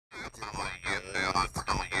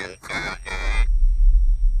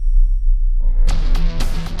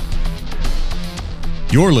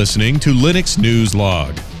You're listening to Linux News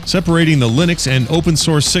Log, separating the Linux and open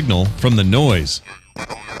source signal from the noise.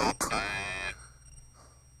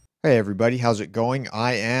 Hey everybody, how's it going?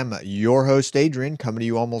 I am your host Adrian, coming to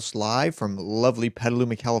you almost live from lovely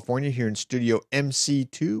Petaluma, California, here in Studio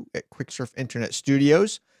MC2 at QuickSurf Internet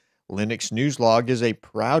Studios. Linux News Log is a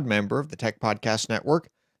proud member of the Tech Podcast Network.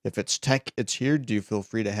 If it's tech, it's here. Do feel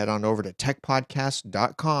free to head on over to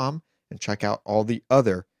techpodcast.com and check out all the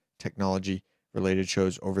other technology-related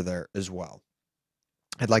shows over there as well.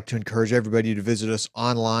 I'd like to encourage everybody to visit us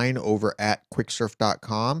online over at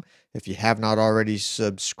quicksurf.com. If you have not already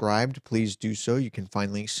subscribed, please do so. You can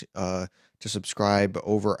find links to subscribe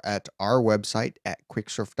over at our website at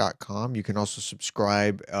quicksurf.com. You can also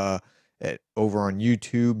subscribe over on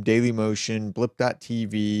YouTube, Dailymotion,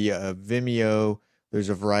 Blip.tv, Vimeo. There's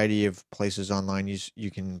a variety of places online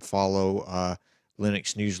you can follow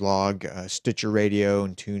Linux News Log, Stitcher Radio,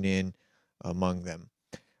 and TuneIn among them.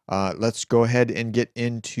 Let's go ahead and get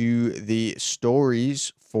into the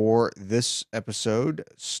stories for this episode,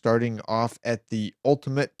 starting off at the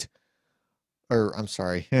ultimate, or I'm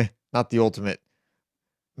sorry, not the ultimate,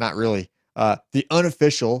 not really, the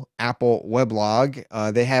unofficial Apple weblog.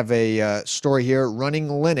 They have a story here, running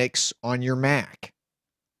Linux on your Mac,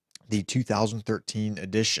 the 2013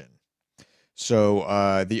 edition.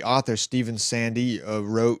 So the author, Stephen Sandy,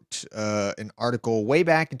 wrote an article way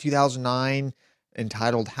back in 2009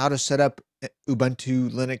 entitled How to Set Up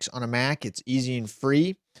Ubuntu Linux on a Mac. It's easy and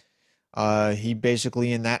free. He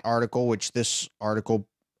basically, in that article, which this article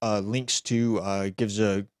links to, gives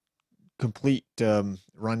a complete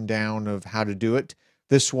rundown of how to do it.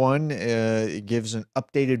 This one gives an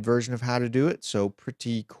updated version of how to do it, so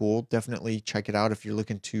pretty cool. Definitely check it out if you're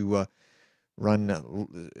looking to run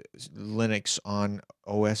Linux on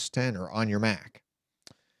OS X or on your Mac.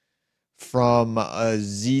 From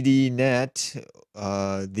ZDNet,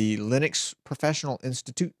 the Linux Professional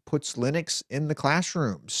Institute puts Linux in the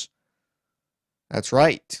classrooms. That's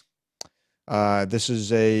right. This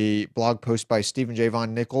is a blog post by Stephen J.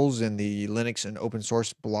 Von Nichols in the Linux and Open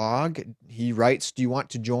Source blog. He writes, do you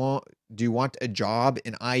want a job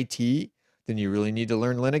in IT? Then you really need to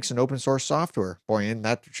learn Linux and open source software. Boy, ain't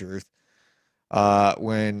that the truth.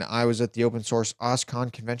 When I was at the Open Source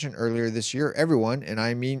OSCON convention earlier this year, everyone, and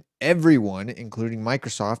I mean everyone, including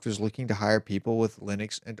Microsoft, was looking to hire people with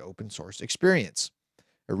Linux and open source experience.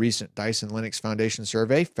 A recent Dyson Linux Foundation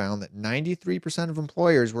survey found that 93% of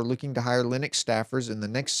employers were looking to hire Linux staffers in the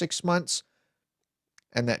next 6 months,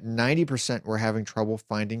 and that 90% were having trouble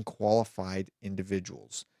finding qualified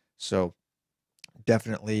individuals. So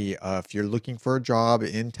definitely, if you're looking for a job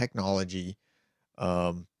in technology,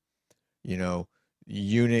 you know,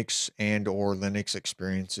 Unix and or Linux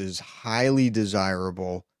experience is highly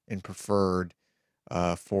desirable and preferred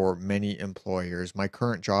for many employers. My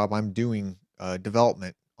current job, I'm doing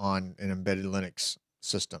development on an embedded Linux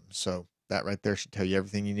system. So that right there should tell you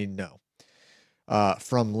everything you need to know.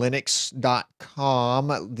 From Linux.com,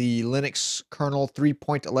 the Linux Kernel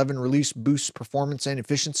 3.11 release boosts performance and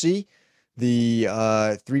efficiency. The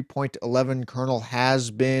 3.11 kernel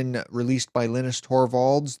has been released by Linus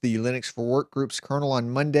Torvalds. The Linux for Workgroups kernel on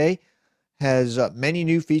Monday has many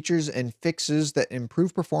new features and fixes that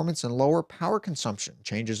improve performance and lower power consumption.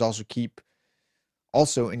 Changes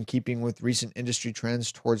also in keeping with recent industry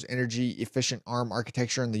trends towards energy-efficient ARM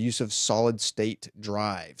architecture and the use of solid-state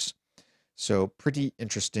drives. So pretty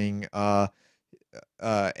interesting.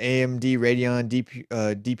 AMD Radeon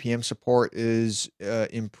DPM support is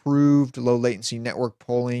improved, low latency network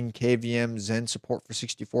polling, KVM, Zen support for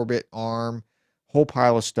 64-bit ARM, whole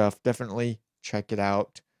pile of stuff. Definitely check it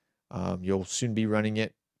out. You'll soon be running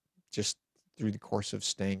it just through the course of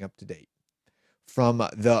staying up to date. From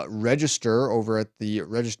the Register over at the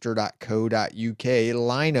register.co.uk,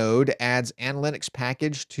 Linode adds analytics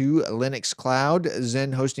package to Linux Cloud.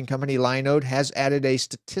 Zen hosting company Linode has added a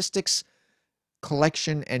statistics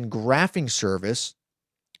collection and graphing service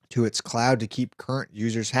to its cloud to keep current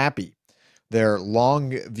users happy. Their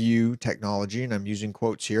Longview technology, and I'm using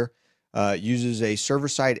quotes here, uses a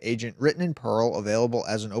server-side agent written in Perl, available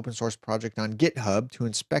as an open source project on GitHub, to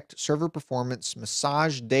inspect server performance,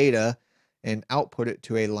 massage data, and output it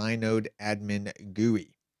to a Linode admin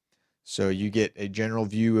GUI. So you get a general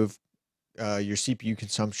view of your CPU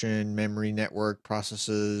consumption, memory, network,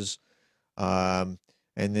 processes, and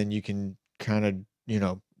then you can kind of,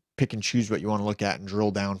 pick and choose what you want to look at and drill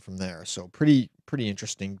down from there. So pretty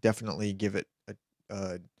interesting. Definitely give it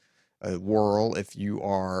a whirl if you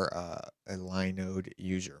are a Linode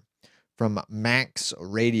user. From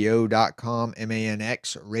maxradio.com,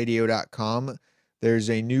 MANX radio.com, There's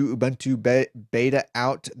a new Ubuntu beta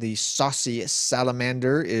out. The Saucy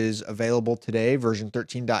Salamander is available today, version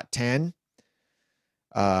 13.10.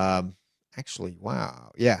 Actually,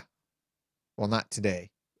 wow. Yeah. Well, not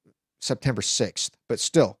today, September 6th, but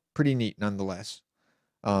still pretty neat nonetheless.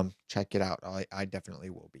 Check it out. I definitely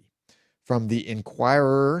will be. From the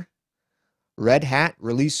Inquirer, Red Hat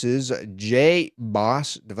releases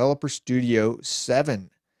Jboss Developer Studio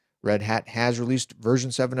 7. Red Hat has released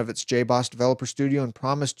version 7 of its Jboss Developer Studio and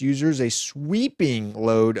promised users a sweeping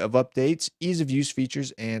load of updates, ease of use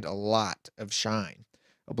features, and a lot of shine.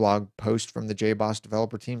 A blog post from the Jboss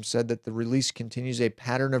developer team said that the release continues a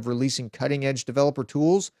pattern of releasing cutting-edge developer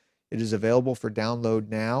tools. It is available for download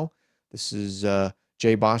now. This is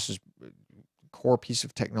Jboss's core piece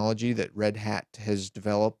of technology that Red Hat has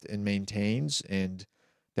developed and maintains, and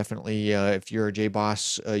definitely if you're a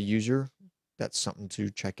Jboss user, that's something to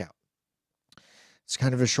check out. It's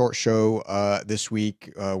kind of a short show this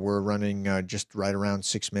week. We're running just right around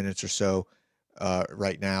 6 minutes or so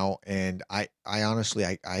right now, and I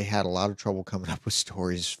honestly I had a lot of trouble coming up with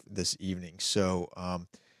stories this evening, so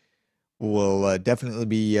will definitely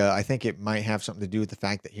be, I think it might have something to do with the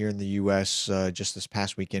fact that here in the U.S., just this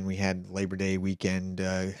past weekend, we had Labor Day weekend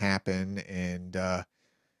happen. And,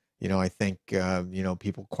 I think,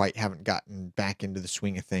 people quite haven't gotten back into the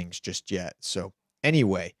swing of things just yet. So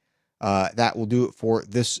anyway, that will do it for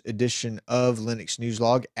this edition of Linux News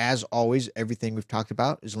Log. As always, everything we've talked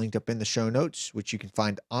about is linked up in the show notes, which you can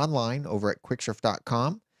find online over at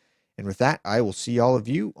quicksurf.com. And with that, I will see all of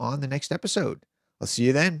you on the next episode. I'll see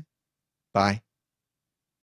you then. Bye.